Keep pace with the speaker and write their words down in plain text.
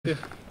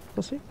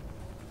Assim?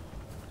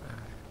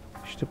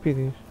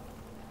 Estupidez.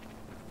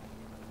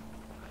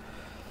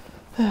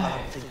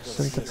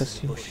 Santa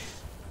paciência.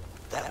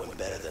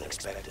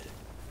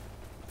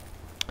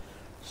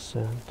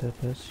 Santa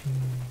paciência.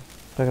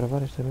 Está a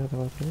gravar esta merda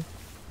lá outra vez?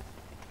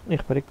 Nem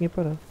reparei que tinha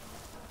parado.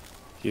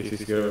 Que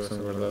existe gravação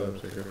guardada, não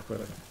sei o que eu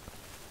reparei.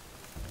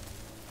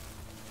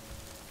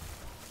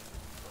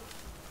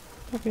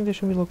 Alguém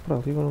deixa-me ir logo para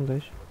ali, agora não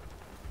deixa.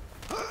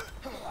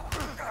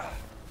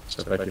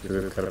 Já está aqui a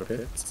fazer de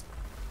carpete.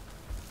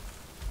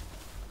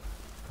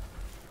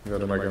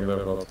 Agora uma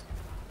grande volta.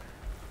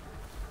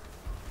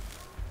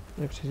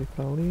 É preciso ir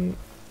para ali.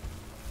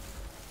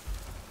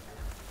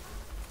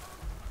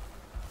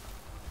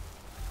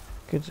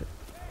 Quer dizer,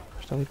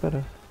 está ali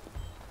parado.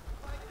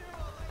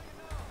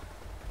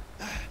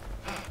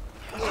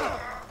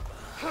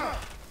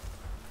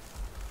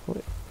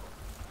 Foi.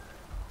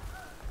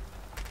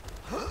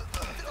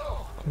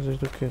 Coisas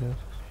do caralho.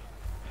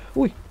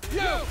 Ui!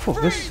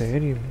 Fogo, a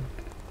sério, mano.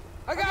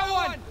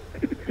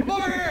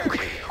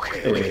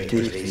 É, tu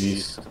foste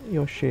isso. E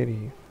ao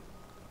xerife?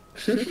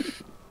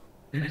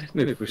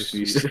 Não é que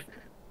foste isso.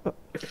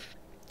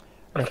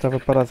 Já estava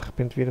parado, de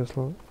repente vira-se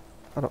logo.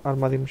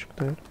 Armado e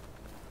mosqueteiro.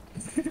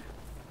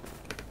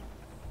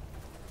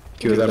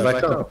 Que eu dar da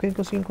cá. Ok,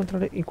 consegui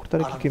encurtar aqui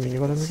o caminho,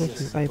 agora não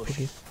consigo. Ah, é por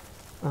aqui.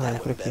 Ah, é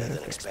por aqui,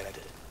 ok.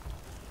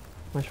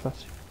 Mais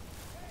fácil.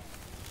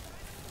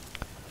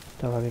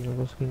 Estava a ver que não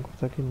consegui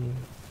encurtar caminho.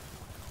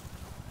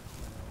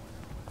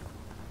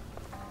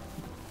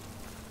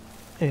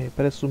 É,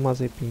 parece o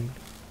Mazepin.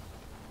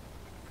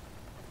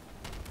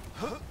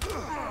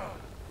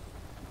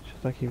 Já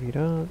está aqui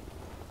virado.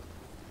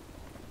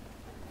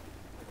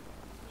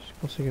 Acho que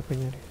consigo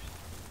apanhar isto.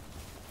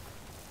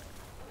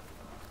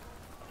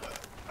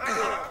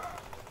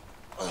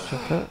 Já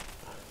está.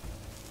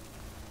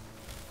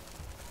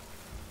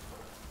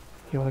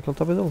 E olha que ele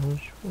está bem de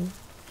longe.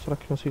 Será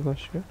que consigo lá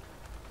chegar?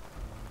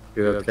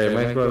 Cuidado, cai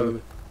mais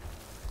claro.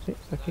 Sim,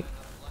 está aqui.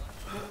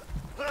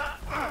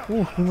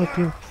 Mesmo a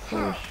tempo.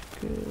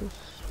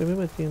 Foi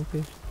mesmo a tempo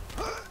este.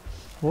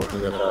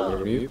 Ainda está a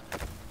dormir.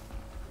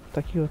 Está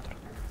aqui outro.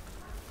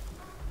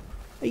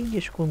 Aí,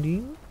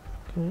 escondido.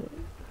 Okay.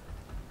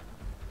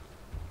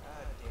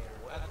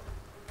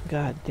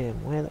 God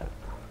damn weather.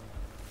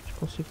 Acho que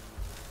consigo.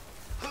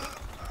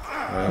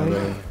 Ah,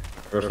 bem.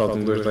 Agora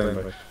faltam dois lá em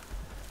baixo.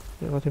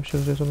 E agora temos que ser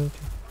os dois ao mesmo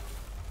tempo.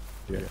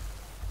 Yeah.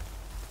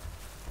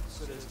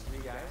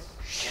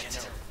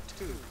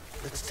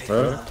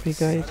 Three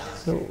guys,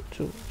 no,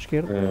 two.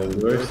 Esquerda.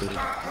 Dois, três.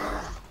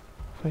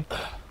 Feito.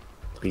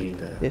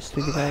 Linda. Yes,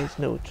 three guys,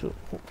 no, two.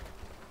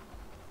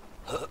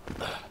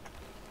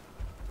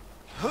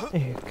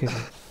 É, que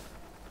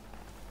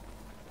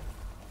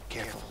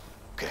Careful.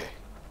 Okay.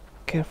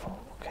 careful,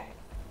 ok.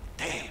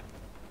 Damn.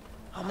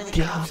 How many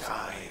cops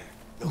are here?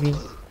 No Vim.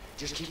 clue.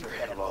 Just keep your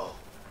head low.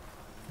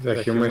 Já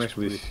aqui é mais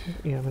polícia.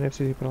 Yeah, mas é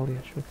preciso ir para ali,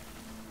 acho.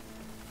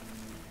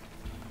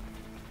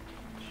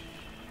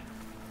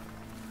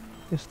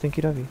 Esse tem que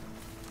ir à vida.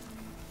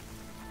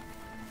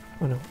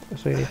 Ou não? É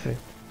só ir em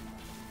frente.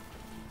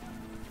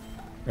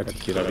 Vai ter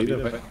que ir à vida,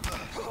 vai.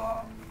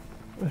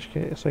 Acho que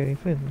é só ir em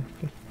frente, né?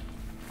 Aqui.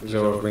 Já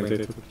o aguentei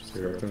tudo, por isso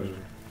agora estamos a ver.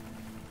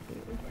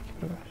 Aqui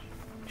para baixo.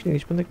 Isto nem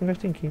diz para onde é que um gajo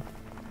tem que ir.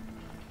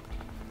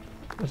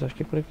 Mas acho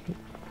que é por aqui.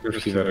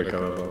 Vamos tirar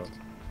aquela volta.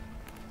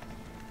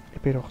 É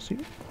para ir ao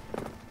Recife?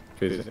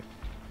 Pois é.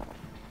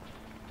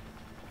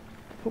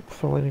 Pô, por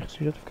falar em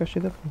Recife já estou a ficar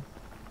cheio da fome.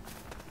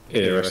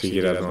 É, eu acho que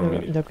irá dar um Ainda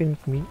minuto. há bocadinho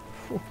comi.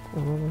 Fogo,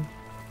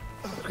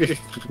 Porque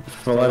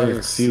falar em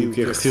Recife,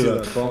 que é Recife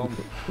dá fome.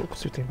 o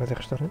Recife tem mais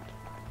restaurante?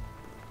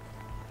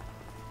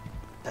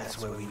 That's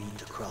where we need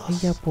to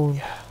cross. Aí há ponto.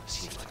 Yeah,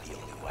 seems like the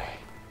only way.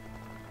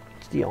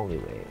 It's the only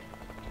way.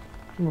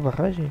 Uma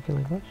barragem aqui lá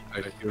em baixo?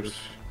 Aqui hoje.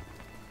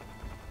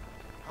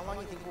 How long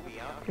do you think we'll be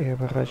out? É a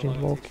barragem de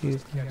Walkie.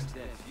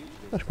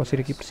 Acho que posso ir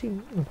aqui por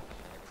cima. Não.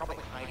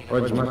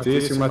 Olha, matei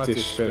esse e matei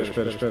esse.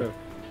 Espera.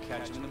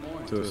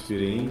 Estou a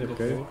subir ainda,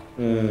 ok?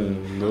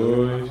 1,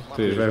 2,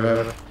 3, vai.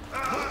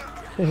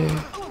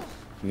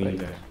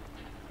 Linda.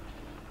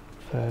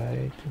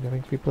 Feito, ainda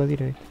bem que fui pela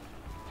direita.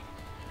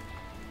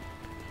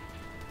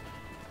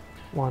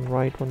 One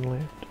right, one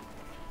left.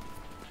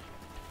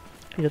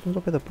 E já estamos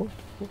ao pé da ponte.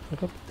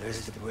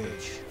 There's the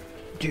bridge.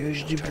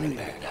 Deus de Turning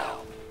back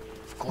now.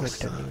 Of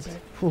course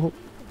not.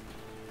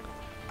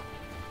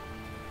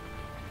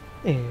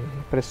 É,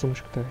 parece um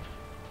mosqueteiro.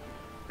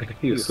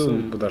 Aqui eu sou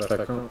um pedaço de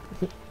tacão.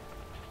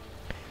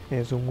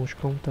 És um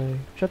mosqueteiro.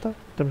 Já está,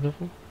 estamos na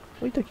rua.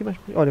 Oi, está aqui mais.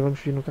 Olha, vamos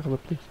fugir no carro da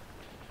polícia.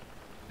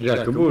 Já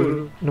acabou,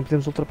 Ju. Não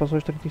podemos ultrapassar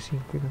os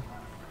 35, cuidado.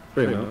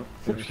 Foi não.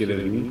 Temos que ir a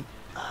mim.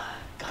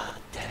 God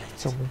damn it.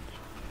 São muitos.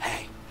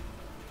 Hey,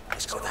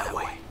 let's go that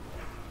way.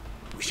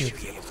 We should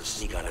be able to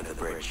sneak under the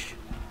bridge.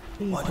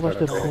 Ih, por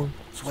baixo da ponte.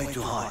 It's way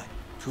too high.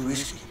 Too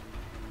risky.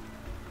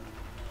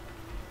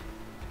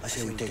 I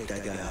say we take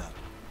that guy out.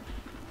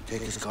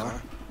 Take his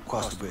car,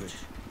 cross the bridge.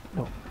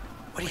 No.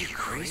 What are you,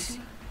 crazy?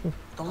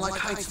 Don't like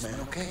heights, man,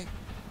 okay?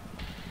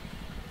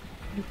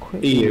 You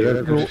quit. Ih,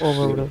 agora Go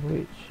over the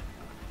bridge.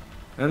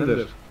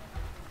 Anda.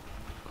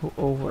 Go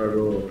over.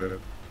 Over.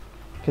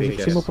 Quer dizer,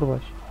 por cima ou por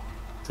baixo?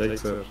 Sei que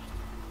sabes.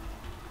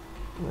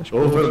 Acho que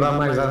Over dá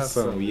mais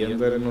ação e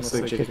under não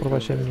sei o acho que que é por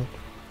baixo é melhor.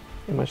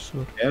 É mais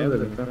seguro.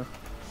 Under então?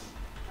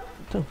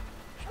 Então,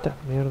 está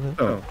merda.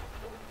 Não.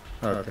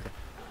 Ok.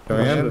 Então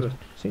é under?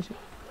 Sim, sim.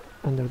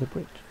 Under the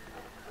bridge.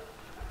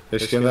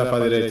 Tens que andar para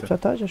a direita. Já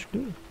está, já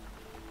escolhi.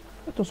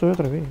 Então sou eu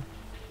outra vez.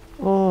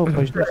 Oh,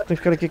 pai, isto tem que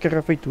ficar aqui a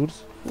carregar feito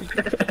urso.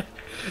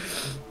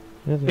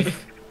 Meu Deus.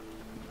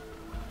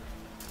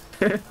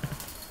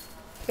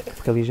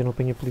 Porque ali já não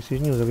apanha polícias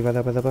nenhum, ali vai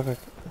dar para da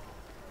barraca.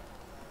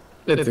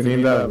 Eu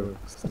nem dava.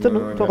 Então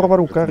não, estão a roubar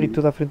um carro e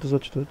tudo à frente dos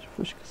outros todos.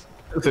 Fosca-se.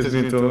 Vocês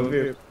nem estão a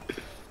ver.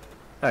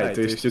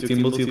 Então este tem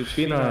múltiplos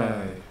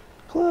finais.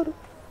 Claro.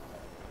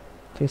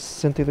 Tem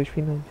 62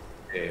 finais.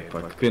 É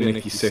pá, que pena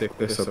que isso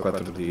é só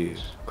 4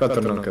 dias.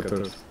 4 não,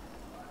 14.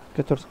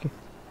 14 quê?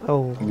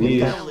 Oh,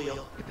 Dias. Now,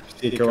 Leo.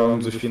 E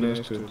acabámos os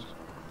finais todos.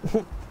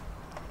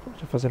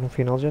 já fazer um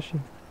final já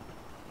chega.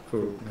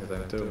 Pô, mas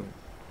então.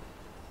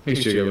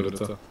 Isto chega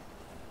brutal.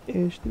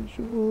 Este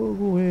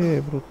jogo é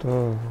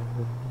brutal.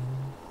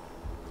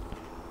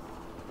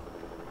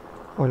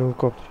 Olha o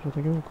helicóptero, já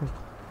tem aqui um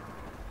helicóptero.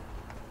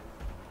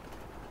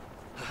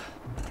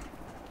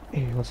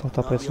 Ele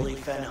saltar Not parece really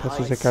fan o Zé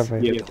heights.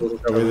 Caveiro. E é todo o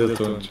cabelo da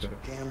tonta.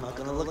 Okay, I'm not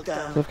gonna look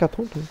down. Vai ficar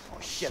tonto.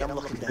 Oh shit, I'm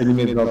looking down.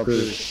 Alimento de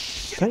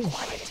alturas. Quem?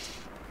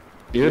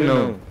 Eu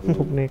não.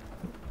 O boneco.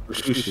 Os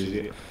xuxas.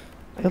 Ele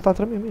está a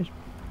tremer mesmo.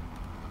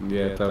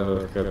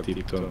 Estava a ficar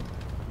tipo tonto.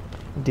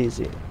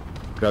 Dizzy.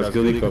 Por causa do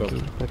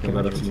helicóptero. Aqui,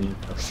 Andar aqui.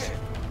 assim.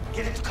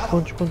 Get into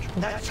cover. Quantos?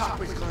 That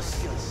chopper is gonna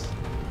see us.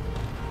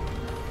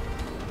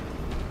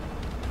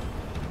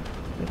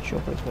 Deixa eu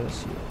ver para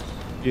si.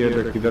 E é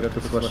daqui dá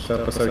para flash estar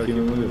a passar aqui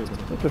no modelo.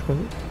 Eu estou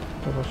escondido.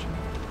 Está baixo.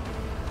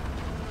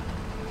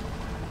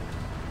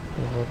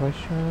 Eu vou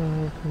baixar.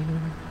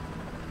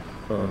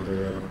 Onde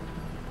agora?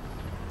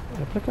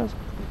 É para casa.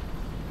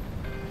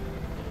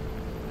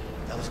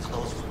 That was a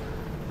close one.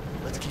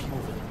 Let's keep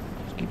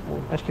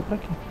moving. Acho que é para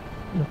aqui.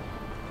 Não.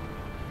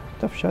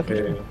 Está fechado.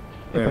 É. isto.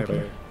 É para É,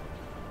 aqui.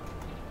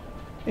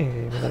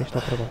 É, mandar isto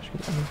lá para baixo.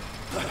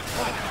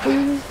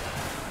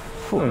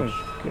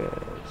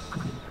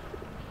 Fosca-se.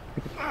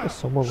 É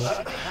só uma luz.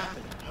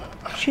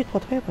 Shit,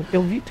 what happened?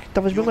 Ele viu que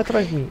estavas mesmo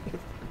atrás de mim.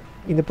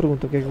 Ainda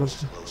pergunta o que é que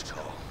aconteceu.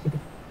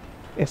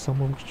 É só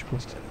uma luz de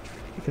desgosto.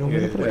 E que não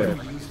vem atrás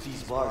de mim. Use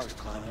these bars to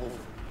climb over.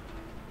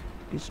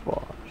 These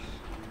bars.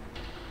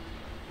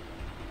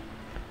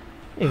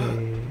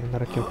 É,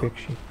 andar aqui ao pé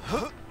que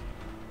chico.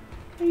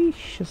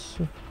 Ixi,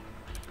 isso.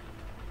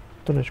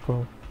 Estou na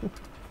escola.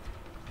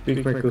 E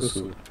como é que eu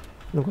subo?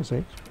 Não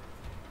consegues?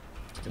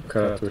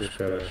 Cara, tu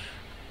esperas.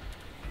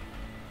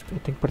 Eu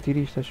tenho que partir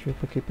isto, acho eu,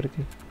 para cair para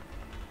ti.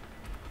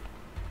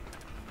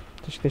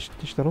 Tens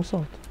de dar um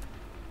salto.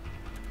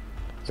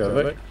 Já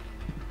dei?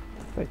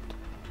 Feito.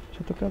 Já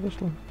estou cá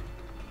deste lado.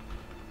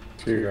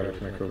 E agora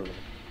como é que eu vou?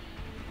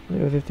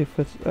 Eu devo ter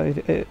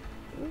feito.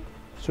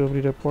 Se eu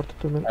abrir a porta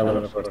também.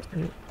 Abre a porta.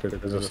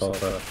 Depois eu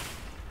saltar.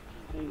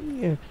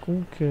 É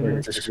com que. Como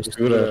é que tens que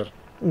segurar?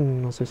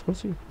 Não sei se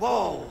consigo.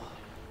 Whoa!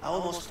 I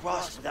almost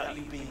crossed without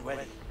you being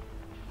ready.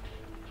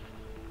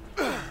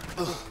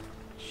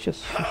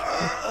 Jesus.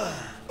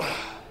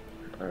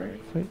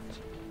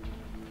 Feito.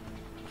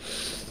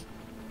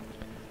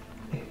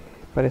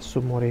 Parece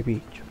o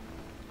Morebicho.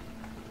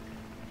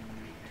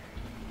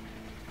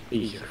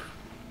 Ih,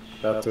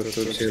 está tudo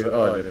cheio de...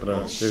 Olha,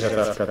 pronto, já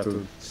está a ficar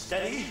tudo.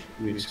 Steady.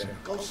 Bicho.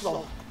 Go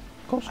slow.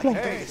 Qual slow?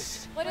 Hey,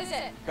 What is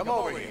it? come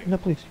over here. Na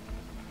polícia.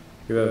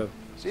 Cuidado.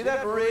 See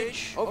that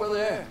bridge over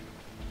there?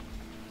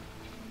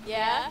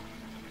 Yeah?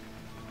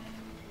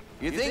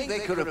 You think they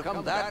could have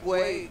come that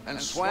way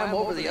and swam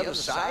over the other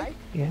side?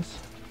 Yes.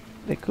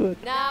 They could.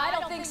 Nah, I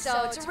don't think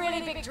so. It's a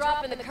really big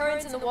drop and the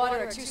currents in the water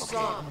are too Okay,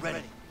 strong. I'm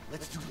ready.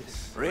 Let's do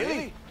this.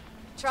 Really?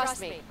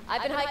 Trust me,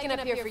 I've been hiking up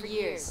here for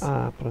years.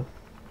 Ah, pronto.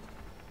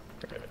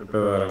 É para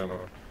dar a mão.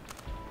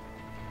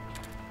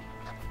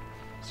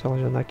 Se ela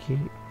já anda aqui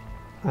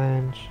há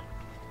anos.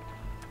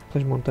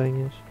 Pelas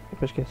montanhas. É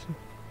para esquecer.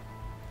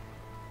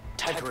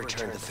 Time to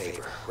return the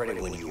favor.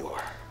 Ready when you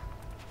are.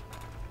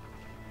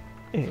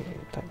 É,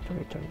 time to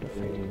return the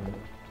favor.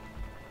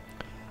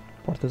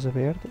 Portas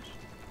abertas.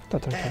 Está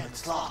Damn, tranquilo.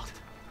 it's locked.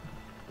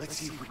 Let's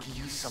see if we can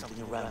use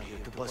something around here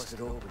to bust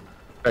it open.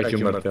 Aqui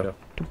o martelo.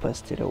 To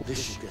bust it open. This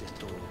should get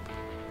the door open.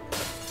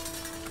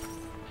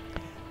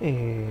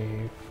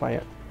 É,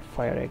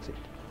 fire exit.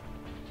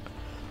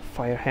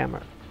 Fire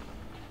hammer.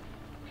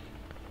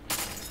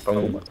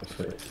 Pão, está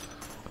feito.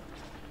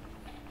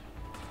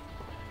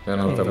 Já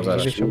não estamos É, à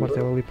deixa o chuva.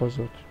 martelo ali para os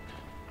outros.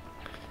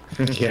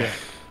 Yeah.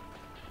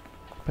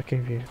 Para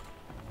quem vê.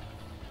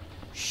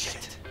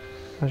 Shit.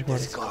 Às There's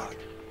guardas. a guard.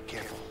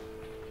 Careful.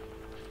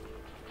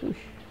 Ui,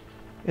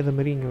 é da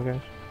marinha o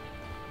gajo.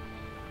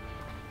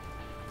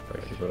 Está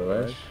aqui para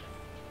baixo.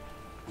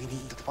 We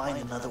need to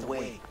find another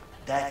way.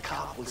 That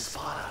cop will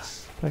spot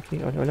us. Para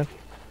aqui, olha aqui.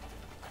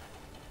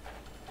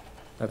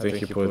 Já tenho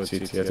que ir para outro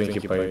sítio. Já tenho que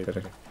ir para aí,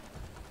 peraí.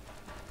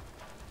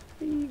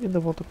 Ih, ainda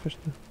volta para este.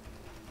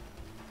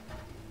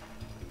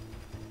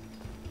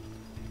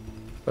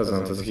 Estás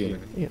não, estás aqui, né?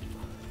 Yeah.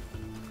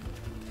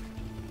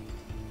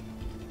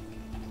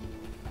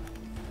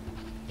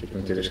 Tem que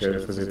meter a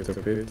esquerda a fazer o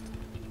tapete.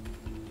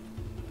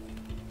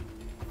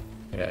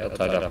 Ele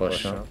está a olhar para o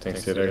chão, tem que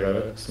ser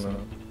agora, senão...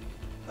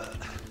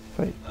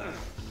 Feito.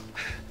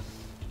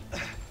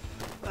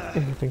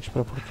 Eu tenho que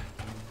esperar por aqui.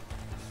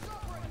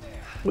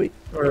 Ui,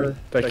 Olha,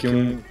 está aqui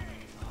um...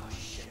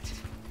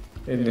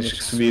 Tens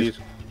que subir.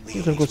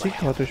 eu não consigo,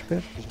 estava à tua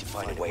espera. Need to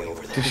find a way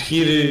over there. Tens que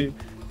ir...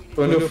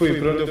 Para onde eu fui,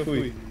 para onde eu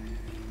fui.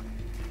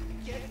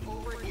 Get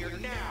over here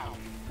now.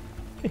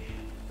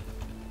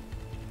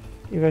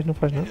 E o gajo não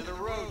faz nada. To the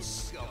road,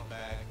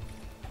 scumbag.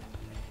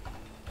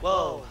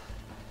 Whoa.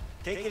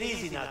 Take it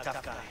easy now,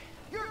 tough guy.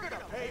 You're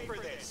gonna pay for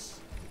this.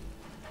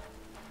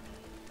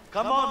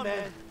 Come on,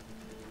 man.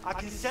 I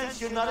can sense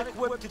you're not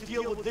equipped to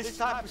deal with this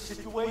type of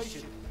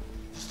situation.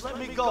 Just let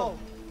me go.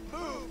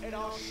 Move and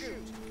I'll shoot.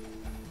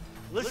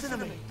 Listen to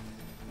me.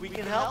 We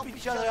can help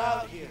each other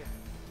out here.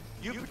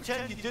 You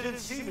pretend you didn't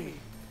see me,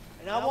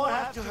 and I won't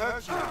have to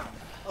hurt you.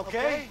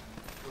 Okay?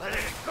 Let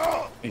it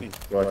go.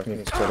 Agora tinha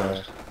que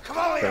esperar. Come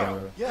on,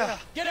 Leo. Yeah.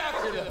 Get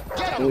after them.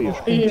 Get him.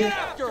 Get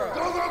after her.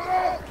 Go, go,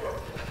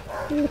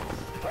 go.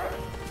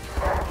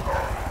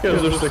 Que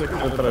os dois daqui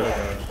para trás,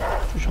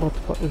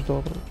 Os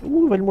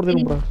dobram. Vai-lhe morder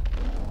um braço.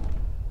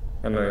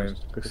 Ah não, é.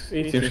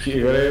 E temos que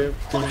ir, agora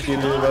temos que ir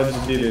a lados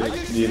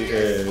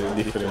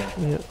diferentes.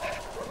 Yeah.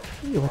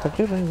 Eu vou estar a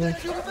correr bem, velho.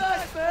 Do the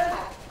best, man.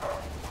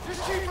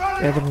 Just keep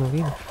running. É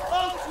adrenalina.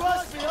 Oh,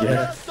 trust me, I'm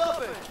Yeah. not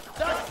stubborn.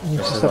 That's Não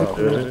precisa de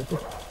correr.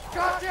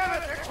 God damn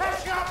it, they're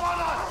catching up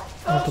on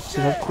us. Não estou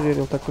precisando de correr,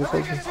 ele está a correr I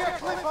can sozinho. see a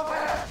cliff over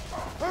there.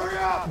 Hurry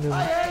up. Meu I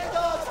hate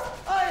dogs.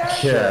 I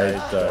hate Que aí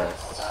está.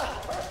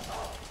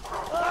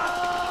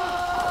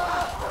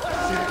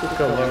 Fica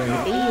calando.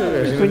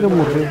 Isto ainda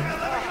morreu.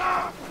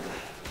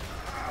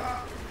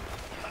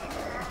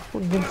 Pô,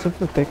 ninguém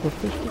sempre na tecla,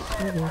 fez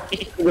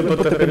isso. Eu vou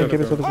tapear na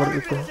cabeça do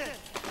guarda. Como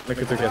é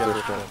que eu estou aqui a tua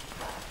escola?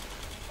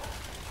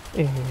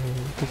 É, o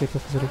que é que estou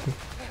a fazer aqui?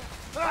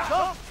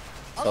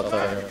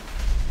 Saltar agora.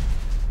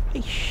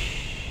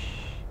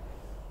 Ixi,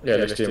 E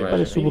olha esta imagem.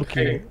 aparece o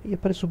Burkina. E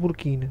aparece o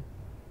Burkina.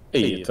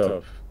 Aí,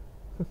 top.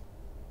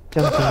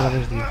 Já não tenho nada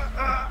de dia.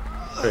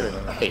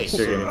 Ei,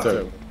 cheguei no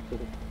top.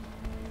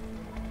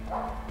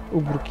 O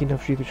Burkina a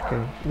fugir dos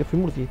cães. Ainda fui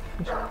mordido.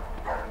 Mas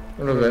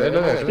Não é.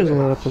 depois ele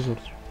era para os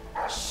outros.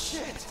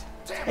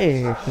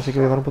 É, pensei que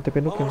ele ia dar um pontapé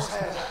no cão.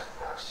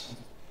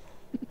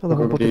 Ele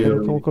dava um pontapé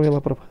no cão com ele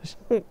lá para baixo.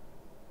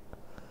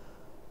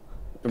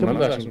 Tu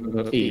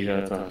mandaste-me. Ih, já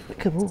está.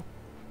 Acabou.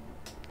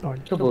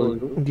 Olha, Acabou.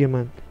 um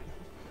diamante.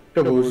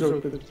 Acabou o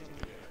jogo.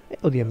 É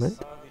o diamante?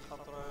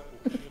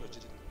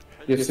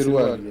 Deve ser o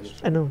Águias.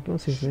 Ah não, estão a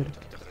ser ver.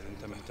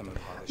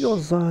 E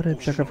os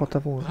árabes, já cá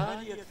faltavam um.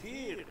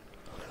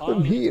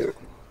 I'm here.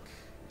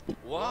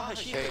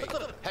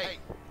 Hey,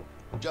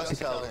 just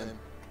tell him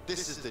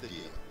this is the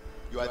deal.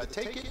 You either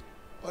take it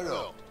or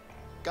don't.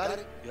 Got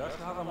it?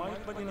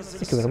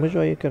 Aquilo era uma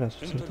joia, caralho.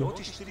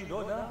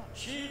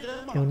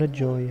 É uma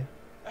joia.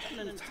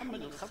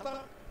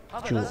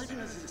 Jewel.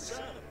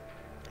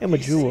 É uma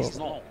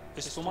jewel.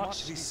 It's too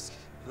much risk.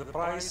 The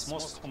price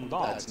must come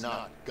down. That's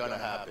not gonna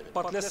happen.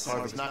 But listen,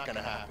 It's not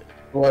gonna happen.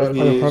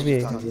 Olha,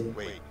 Harvey.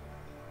 Wait.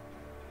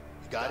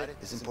 You got it?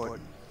 It's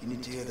important. You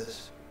need to hear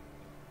this.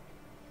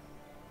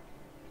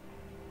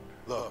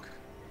 Look,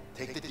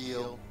 take the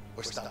deal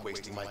or stop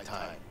wasting my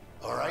time.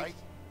 All right?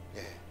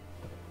 Yeah.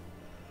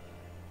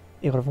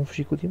 E agora vão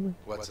fugir com o diamante.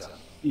 What's up?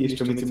 E isto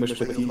também tem umas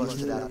Busted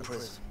patinhas. out of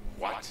prison.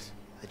 What?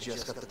 I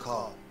just got the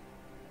call.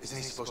 Isn't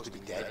he supposed to be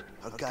dead?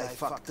 A guy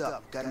fucked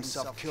up, got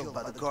himself killed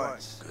by the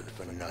guards. Good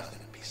for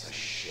nothing, piece of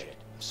shit.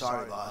 I'm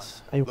sorry,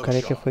 boss. Aí o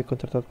careca foi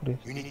contratado por ele.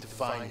 You need to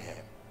find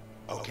him.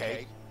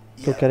 Okay?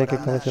 Aquele careca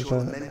but que I'm estava not sure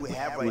sempre the men we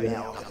have right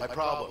now. Not my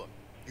problem.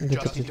 You Ainda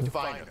just need to capítulo.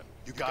 find him.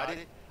 You got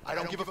it? I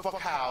don't give a fuck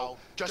how.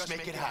 Just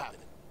make it happen.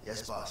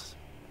 Yes, boss.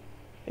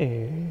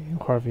 É,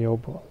 o Harvey é o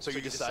boss. So you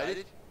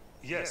decided?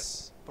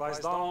 yes, price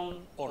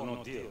down or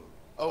no deal.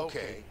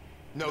 Okay.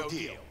 No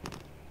deal.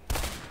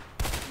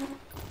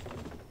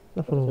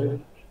 Não foram.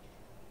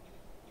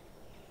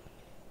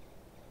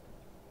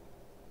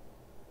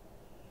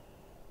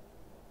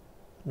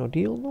 No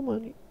deal, no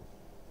money.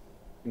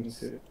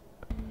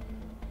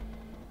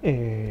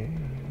 É.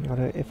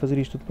 Agora é fazer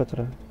isto tudo para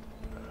trás.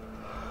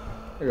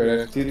 Agora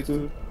é retirar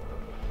tudo.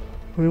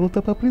 Vou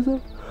voltar para a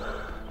prisão.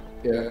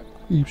 Yeah.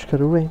 E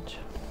buscar o range.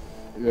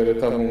 Agora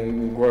estava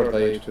um guarda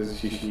aí a fazer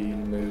xixi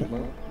no meio das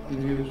mãos e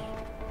vidas.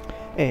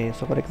 É,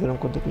 só agora é que deram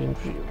conta que a gente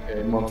fugiu.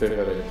 É Monte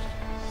Everest.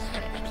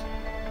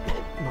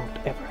 Mount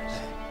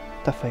Everest.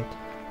 Está feito.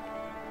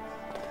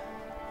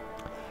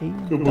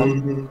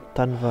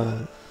 Está a nevar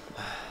ali.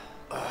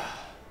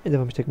 Ainda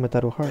vamos ter que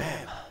matar o Harvey.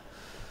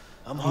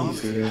 I'm hungry.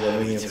 Isso, ainda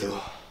bem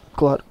então.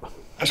 Claro.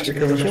 Acho que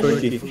acabamos por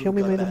aqui. Já é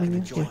 1h30 da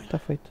manhã. Está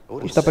feito.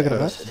 Isto está para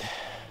gravar?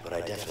 But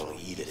I definitely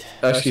eat it.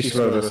 Acho que isto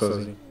vai ver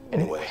sozinho.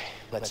 Anyway,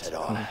 let's head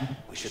on.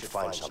 We should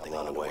find something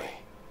on the way.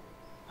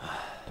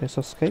 É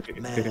só escape?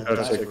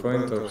 Carregar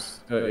checkpoint ou...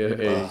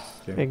 É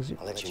isso. Exit.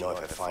 I'll let you know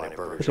if I find a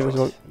burger Deixa eu ver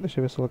joint. se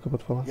ele acabou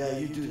de falar. Yeah,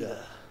 you do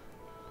that.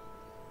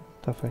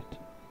 Está feito.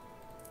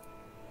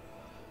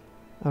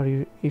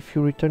 If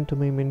you return to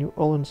main menu,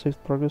 all unsaved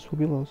progress will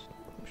be lost.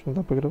 Isto não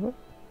dá para gravar?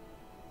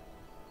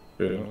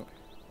 Espera.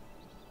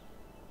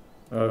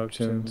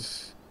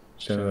 Options.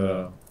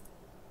 General.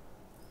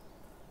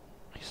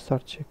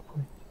 Restart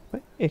checkpoint.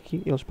 Bem, é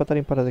aqui. Eles para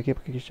estarem parados aqui é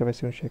porque isto já vai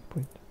ser um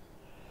checkpoint.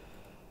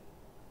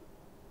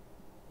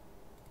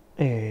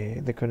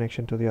 É the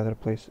connection to the other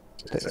place.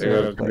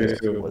 Agora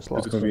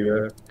vou-te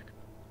convidar.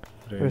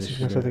 Agora se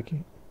começa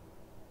daqui.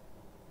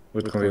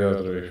 Vou-te convidar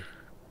outra vez.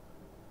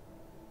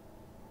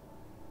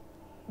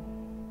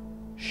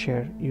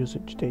 Share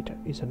usage data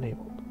is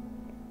enabled.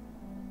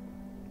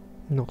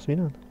 Não recebi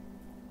nada.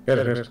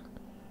 Espera.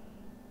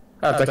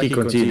 Está aqui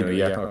contínuo.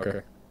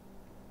 Ok.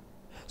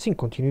 Sim,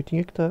 contínuo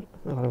tinha que estar.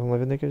 Agora vamos lá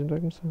ver onde é que a gente vai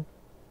começar.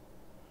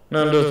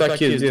 Não, está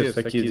aqui a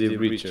dizer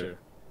Breacher.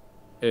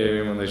 É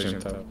mesmo onde a gente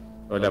está.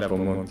 Olhar para o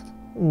monte.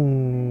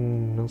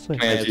 Não sei.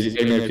 É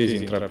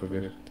preciso entrar para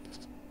ver.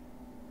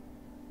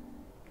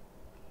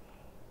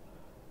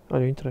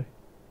 Olha, eu entrei.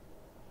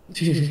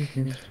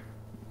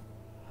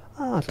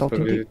 Está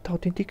a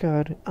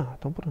autenticar.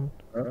 Então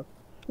pronto.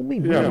 Uma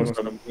e-mail.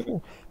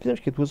 Fizemos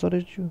que 2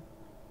 horas de jogo.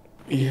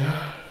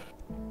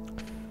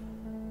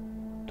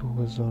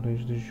 2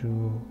 horas de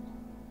jogo.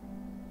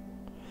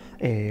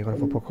 Agora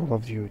vou para o Call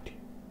of Duty.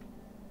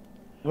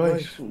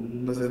 Vais,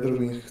 mas é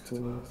dormir que estou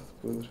lá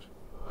depois.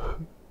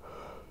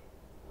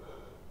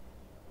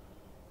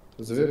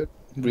 Estás a ver?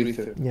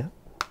 Breather.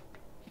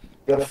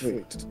 Está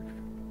feito.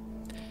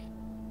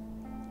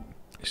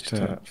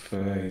 Está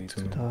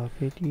feito. Está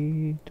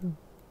feitito.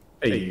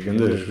 Ei,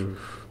 grande jogo.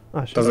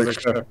 Estás a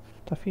gostar?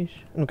 Está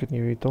fixe. Nunca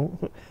tinha visto tão.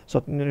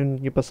 Só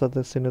tinha passado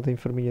a cena da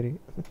enfermeira.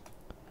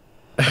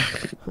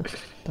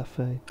 Está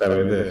feito. Está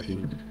bem, é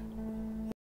filho.